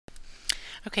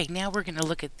Okay, now we're going to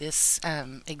look at this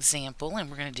example, and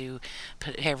we're going to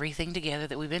put everything together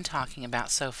that we've been talking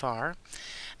about so far.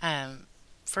 Um,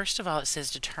 First of all, it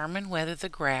says determine whether the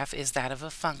graph is that of a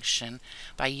function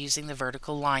by using the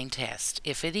vertical line test.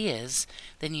 If it is,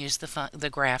 then use the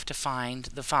graph to find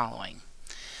the following.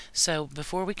 So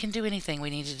before we can do anything, we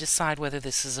need to decide whether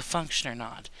this is a function or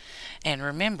not. And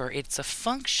remember, it's a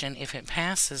function if it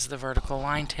passes the vertical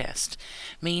line test,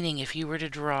 meaning if you were to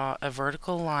draw a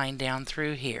vertical line down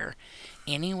through here,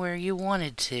 anywhere you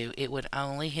wanted to, it would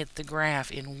only hit the graph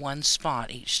in one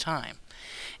spot each time.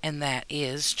 And that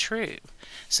is true.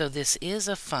 So this is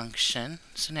a function.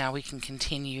 So now we can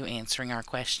continue answering our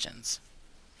questions.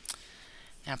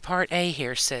 Now part A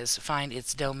here says find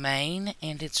its domain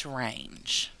and its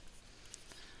range.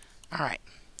 Alright,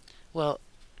 well,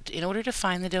 in order to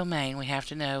find the domain, we have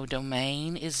to know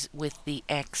domain is with the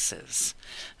x's.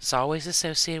 It's always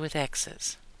associated with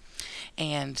x's.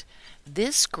 And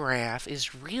this graph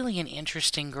is really an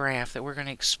interesting graph that we're going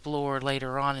to explore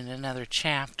later on in another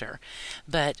chapter.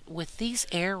 But with these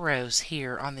arrows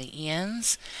here on the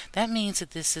ends, that means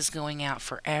that this is going out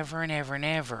forever and ever and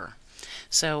ever.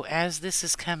 So as this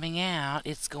is coming out,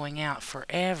 it's going out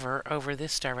forever over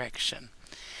this direction.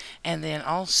 And then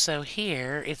also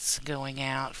here, it's going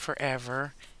out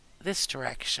forever this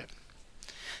direction.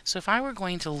 So if I were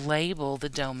going to label the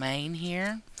domain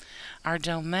here, our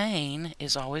domain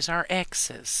is always our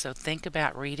x's. So think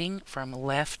about reading from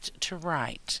left to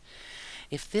right.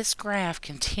 If this graph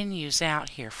continues out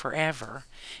here forever,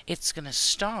 it's going to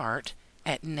start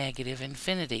at negative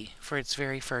infinity for its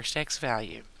very first x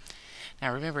value.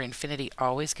 Now remember, infinity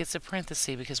always gets a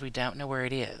parenthesis because we don't know where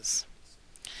it is.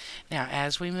 Now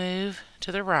as we move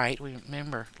to the right, we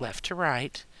remember left to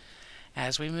right,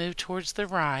 as we move towards the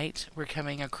right, we're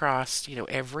coming across,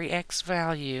 every x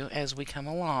value as we come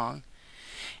along.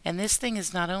 And this thing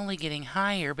is not only getting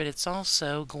higher, but it's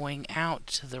also going out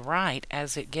to the right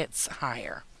as it gets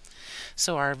higher.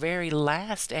 So our very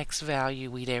last x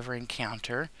value we'd ever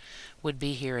encounter would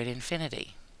be here at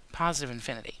infinity, positive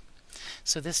infinity.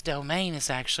 So this domain is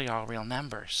actually all real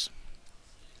numbers.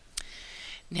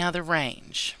 Now the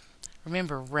range.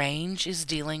 Remember, range is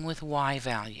dealing with y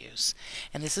values.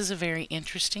 And this is a very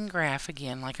interesting graph,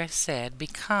 again, like I said,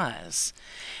 because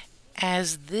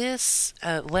as this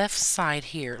left side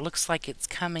here looks like it's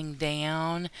coming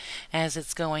down as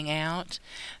it's going out,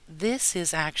 this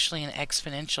is actually an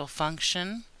exponential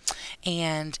function,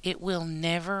 and it will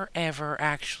never ever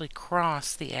actually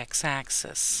cross the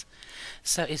x-axis.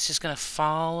 So it's just going to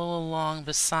follow along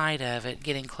beside of it,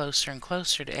 getting closer and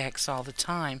closer to x all the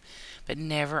time, but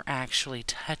never actually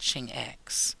touching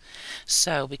x.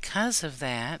 So because of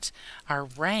that, our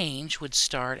range would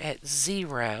start at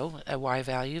 0, a y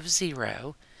value of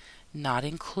 0, not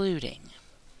including.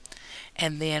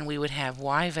 And then we would have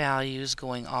y values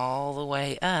going all the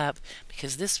way up,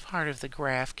 because this part of the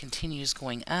graph continues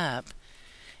going up.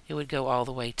 It would go all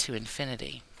the way to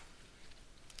infinity.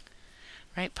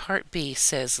 Right, part B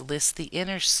says list the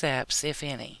intercepts, if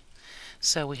any.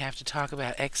 So we have to talk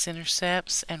about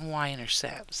x-intercepts and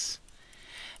y-intercepts.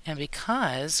 And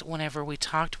because whenever we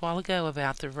talked a while ago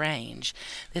about the range,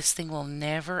 this thing will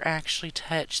never actually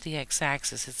touch the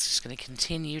x-axis. It's just going to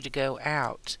continue to go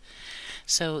out.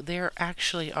 So there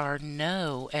actually are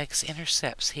no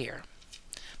x-intercepts here.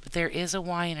 But there is a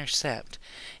y-intercept.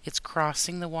 It's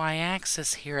crossing the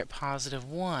y-axis here at positive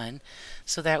 1,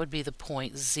 so that would be the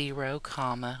point 0,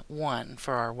 1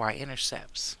 for our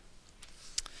y-intercepts.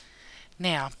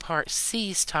 Now, part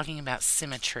C is talking about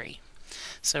symmetry.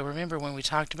 So remember, when we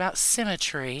talked about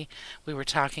symmetry, we were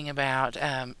talking about,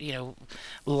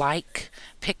 like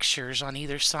pictures on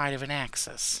either side of an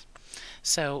axis.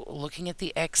 So looking at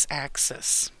the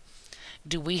x-axis,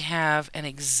 do we have an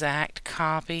exact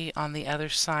copy on the other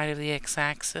side of the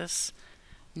x-axis?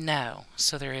 No,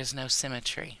 so there is no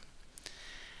symmetry.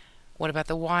 What about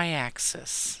the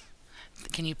y-axis?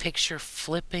 Can you picture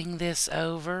flipping this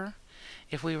over?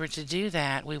 If we were to do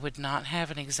that, we would not have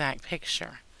an exact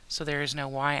picture, so there is no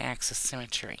y-axis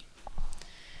symmetry.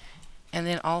 And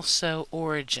then also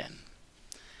origin.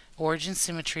 Origin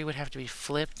symmetry would have to be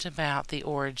flipped about the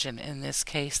origin. In this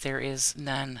case, there is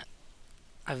none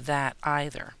of that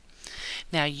either.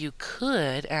 Now you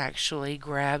could actually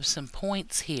grab some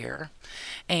points here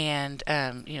and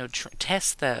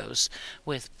test those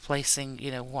with placing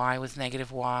y with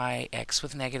negative y, x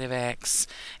with negative x,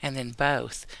 and then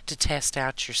both to test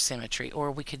out your symmetry,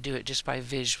 or we could do it just by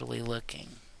visually looking.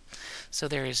 So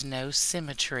there is no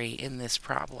symmetry in this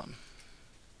problem.